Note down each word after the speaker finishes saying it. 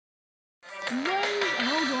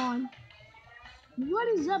Hold on. What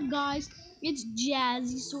is up, guys? It's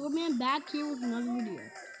Jazzy Swordman back here with another video.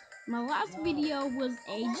 My last video was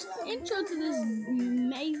a just intro to this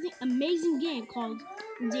amazing game called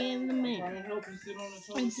Dan the Man.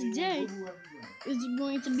 And today is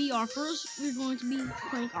going to be we're going to be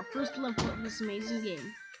playing our first level of this amazing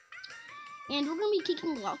game. And we're going to be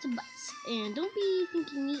kicking lots of butts. And don't be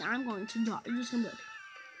thinking me, I'm going to die. You're just going to be like,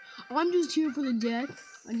 I'm just here for the death.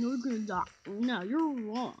 I know you're going to die. No, you're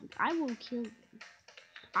wrong. I will kill you.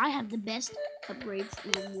 I have the best upgrades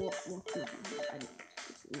in the world. Well, no, I don't.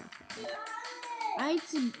 I had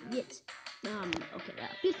to get,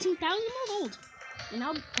 15,000 more gold. And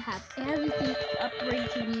I'll have everything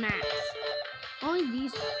upgraded to the max. Only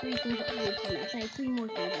these 3 things upgraded to the max. I have 3 more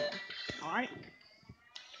things left. Alright?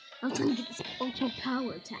 I'm trying to get this ultimate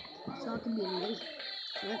power attack. So it can be amazing.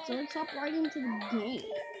 So let's hop right into the game.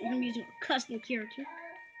 I'm going to be using a custom character.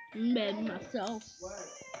 Made myself.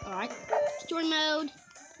 Alright. Story mode.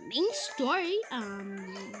 Main story.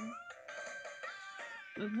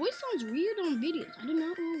 My voice sounds weird on videos. I do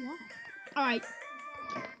not know why. Alright.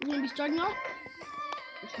 We're going to be starting off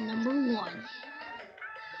with number 1.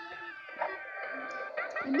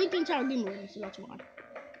 I beat the entire game already, so that's why.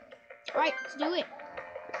 Alright, let's do it.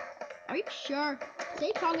 Are you sure?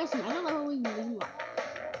 Save progress and other level you really like.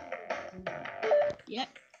 Yep.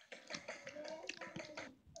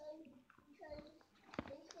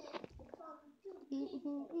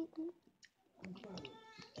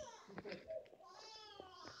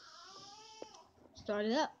 Start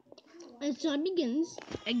it up. And so it begins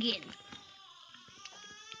again.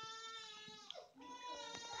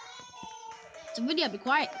 It's a video, be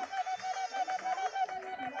quiet.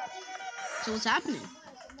 So what's happening?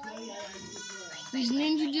 These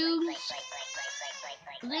ninja dudes?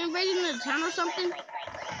 Are they invading the town or something?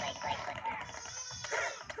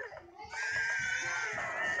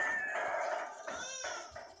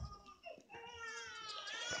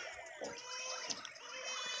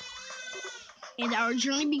 And our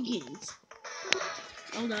journey begins.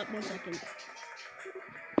 Hold up, 1 second.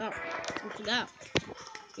 Oh, I forgot.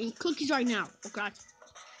 Eating cookies right now. Okay.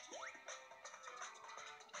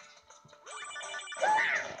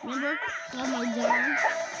 Remember? Love my dad.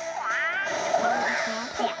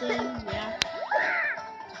 Things, yeah.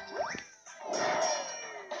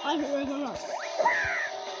 I hear it.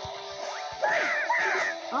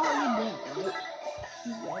 Oh, you're dead, right?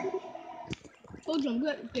 He's dead. Hold on,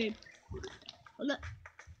 good. Okay. Hold up.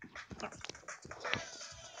 Oh.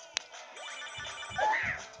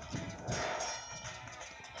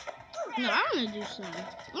 No, I want to do something.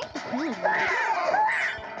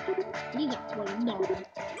 You got $20.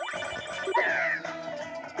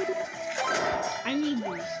 I need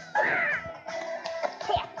these.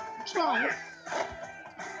 Try.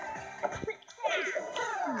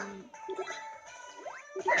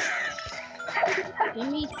 Give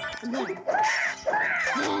me a gun.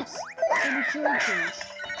 Yes! Give me shurikens.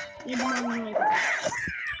 Maybe more than rifle.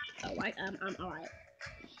 Alright, I'm alright.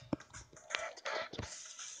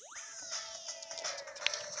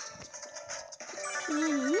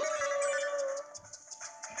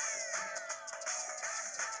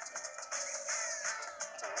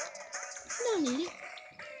 Don't need it.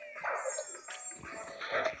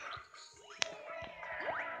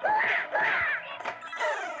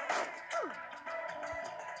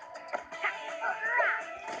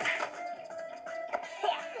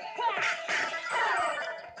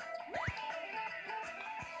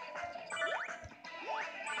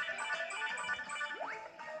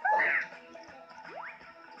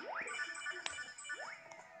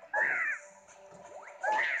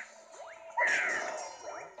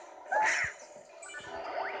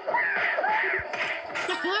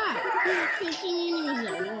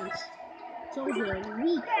 So good.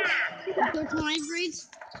 Weak. Go to my grades.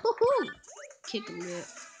 Woohoo! Kick a bit.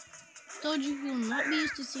 Told you will not be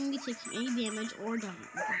used to seeing me taking any damage or dying.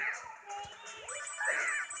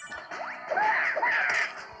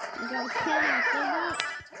 You gotta kill myself.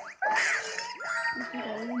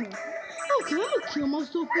 Oh, can I kill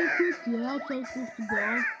myself real quick? Yeah, that's how I'm supposed to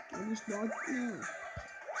go. I just died. No.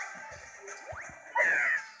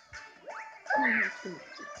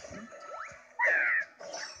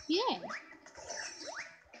 Yeah.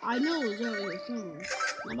 I know it was over here somewhere.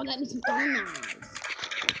 Now I got me some throwing knives.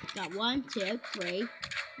 Got 1, 2, 3.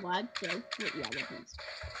 1, 2, 3. Yeah, weapons.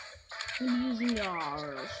 I'm using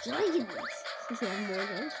our strength. Since we have more of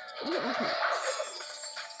those. I got weapons.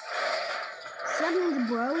 700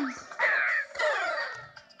 broads.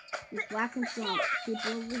 Just whacking some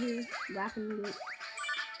people over here. Whacking them.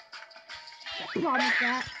 Got a problem with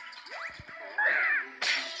that.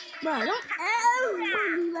 Bro, don't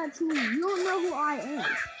ever do that to me. You don't know who I am.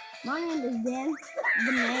 My name is Dan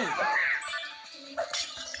the Man.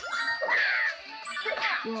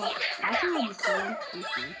 Well, I think I'm just saying.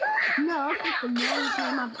 No, it's just the longest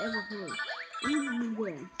name I've ever heard. I'm just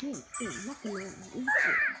Dan. Dan, not the man.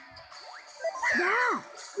 Stop!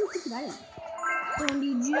 You took it out of me. Don't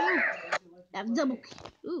need you. Have double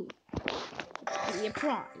kill. Ooh. Give me a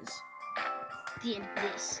prize. Did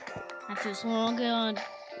this. After so long on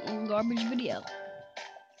garbage video.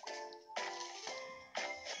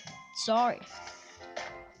 Sorry.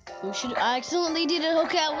 I accidentally did it.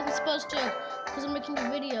 Okay, I wasn't supposed to. Because I'm making a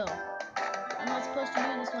video. I'm not supposed to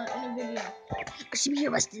do this on any video. I should be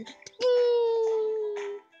arrested.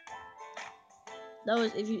 That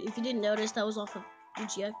was, if you didn't notice, that was off of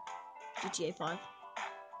GTA 5.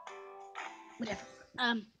 Whatever.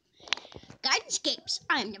 Guidescapes.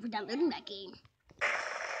 I am never downloading that game.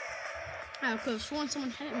 I could have sworn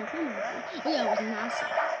someone had it in my phone before. Oh yeah, it was NASA.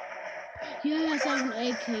 Yes, I have an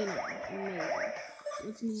AK now. Amazing.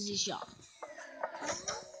 Let's use this shop.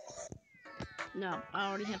 No, I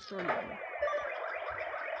already have 30 of them.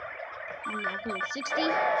 I'm not good. 60?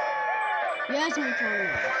 Yes, I'm throwing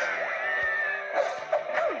those.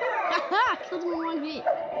 Haha! Killed him in one hit.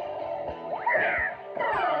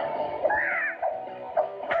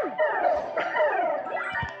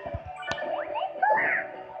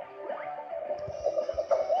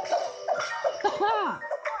 Haha!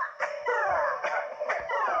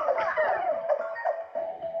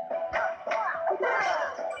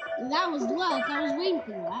 That was luck. I was waiting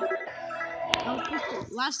for that. I was supposed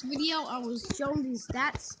to, last video, I was showing these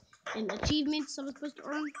stats and achievements I was supposed to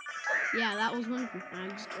earn. Yeah, that was one of them. I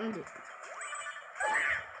just earned it.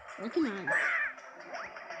 Look at mine.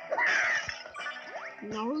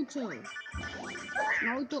 Naruto.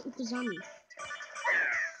 Naruto Ukazami.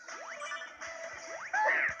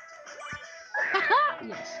 Haha!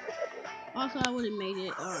 Yes. Also, I would have made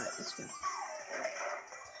it. Alright, let's go.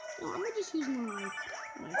 No, I'm gonna just use my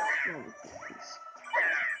scroll piece.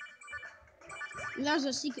 And there's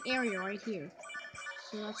a secret area right here.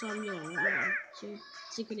 So that's what I'm doing right now. See?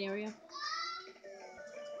 Secret area.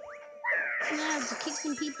 And I have to kick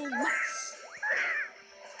some people's butts.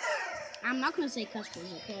 I'm not gonna say cuss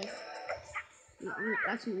words, okay? No, I'm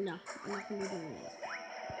not gonna be doing that.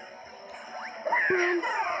 Boom.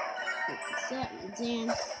 What's up, Dan?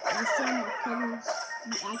 I saw my cousins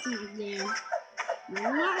be acting like Dan.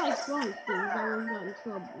 You're not like throwing things, I would've got in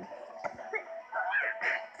trouble.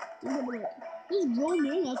 This grown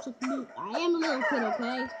man I took me. I am a little kid,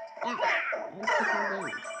 okay? Ah, I took my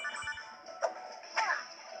damage.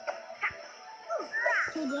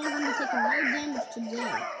 So I'm gonna be taking no damage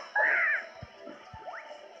today.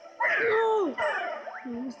 No! I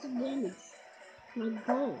almost took damage. My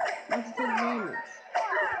goal, not to take damage.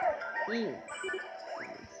 Dang.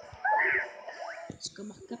 Let's go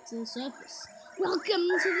back up to the surface. Welcome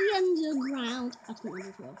to the underground. That's my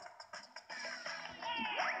underground.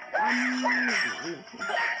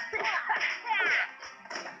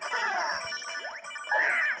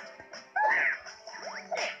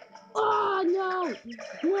 Oh no!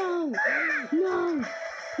 No! No!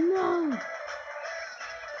 No!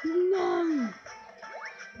 No!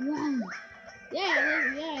 Run!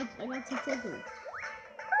 Yeah, I got 2 seconds.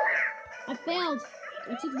 I failed.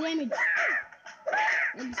 I took damage.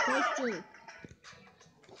 I'm supposed to.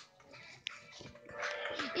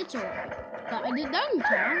 It's alright. But I did damage,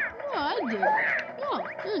 child. No, I did. No,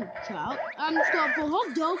 good child. I'm stop for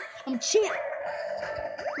hug though. I'm champ.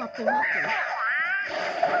 Stop for hug though.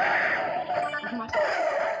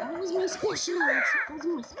 That was my special attack. That was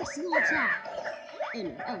my special attack.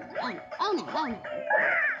 Oh no.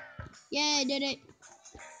 Yeah, I did it.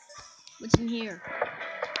 What's in here?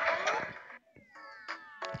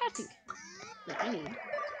 I think that I need.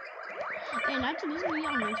 And after this video,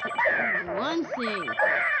 I'm going to do one thing.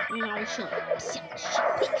 And I shall speak.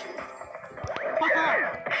 Haha!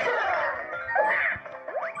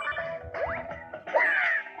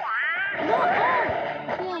 No!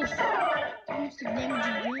 Yes! Almost took damage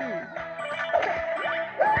again.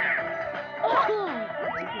 Oh!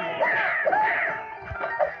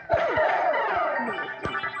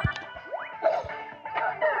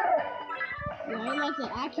 Yeah, I like the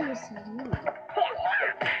accuracy more.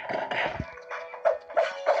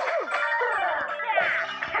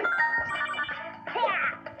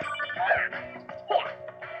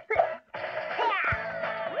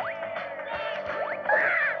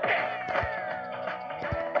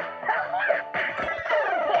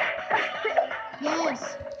 Yes!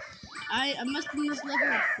 I must be this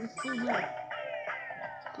level with full health.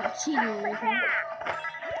 Not cheating or anything.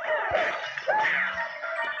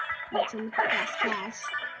 Let's make a fast cash.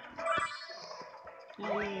 I don't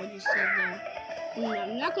know what you said there. No,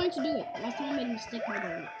 I'm not going to do it. Last time I made a mistake by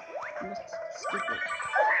doing it. I must skip it.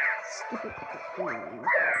 Skip it.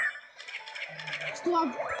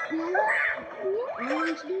 Stop. No. I'm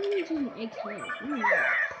going to do it into an egghead.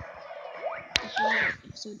 Before the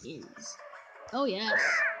episode ends. Oh, yes.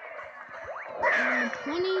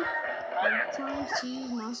 20 times to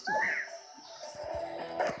monster.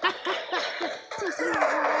 Taste it.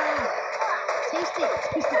 Taste it.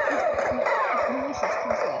 Taste it. It's delicious.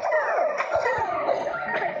 Taste it.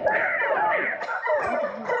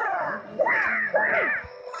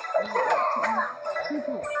 Too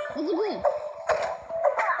cool. Was it good?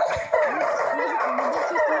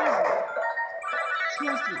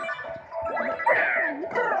 Trust me.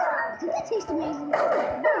 Did it taste amazing? No, I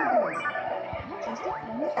trust it. I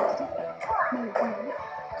don't trust it. No.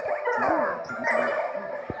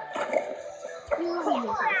 You know how to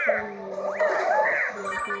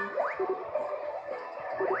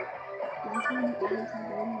last time you added to the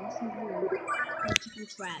game, last time I'm keeping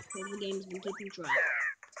track. The game has been keeping track.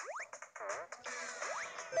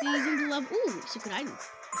 Season to level. Ooh, secret item.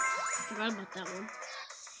 Forgot about that one.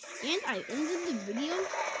 And I ended the video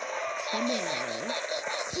today.